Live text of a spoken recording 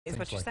Is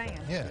what you're saying.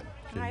 Yeah.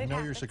 So Right, you it know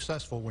you're happens.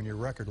 successful when your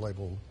record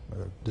label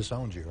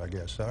disowns you, I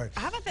guess. All right.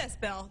 How about this,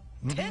 Bill?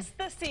 Tis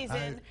the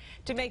season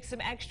to make some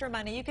extra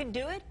money. You can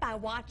do it by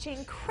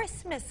watching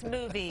Christmas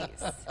movies.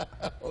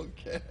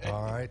 Okay.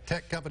 All right.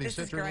 Tech company This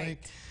is CenturyLink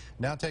great.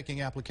 now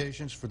taking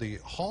applications for the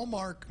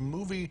Hallmark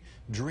movie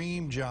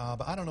dream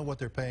job. I don't know what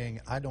they're paying.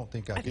 I don't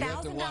think I can. You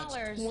have to watch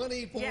 $1,000.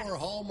 24 Yes.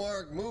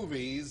 Hallmark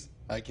movies.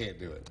 I can't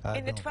do it. I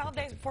In the don't 12 think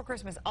I days before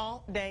Christmas,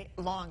 all day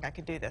long, I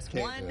could do this.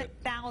 Can't do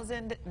it.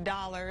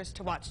 $1,000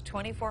 to watch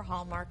 24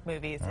 Hallmark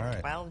movies All in right.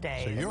 12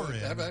 days. So you're I in.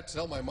 have to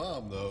tell my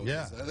mom, though. 'Cause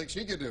Yeah. I think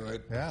she could do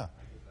it. Yeah.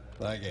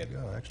 I can't do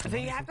it. Go, extra So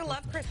money you have for to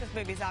love Christmas. Christmas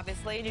movies,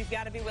 obviously, and you've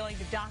got to be willing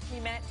to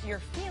document your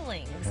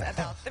feelings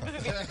about the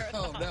movie.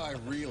 Oh, now I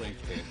really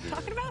can't do it.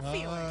 Talking about All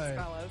feelings, right.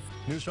 fellas.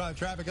 News 5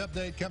 traffic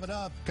update coming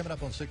up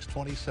on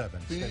 627.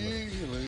 Stay with us. Feelings.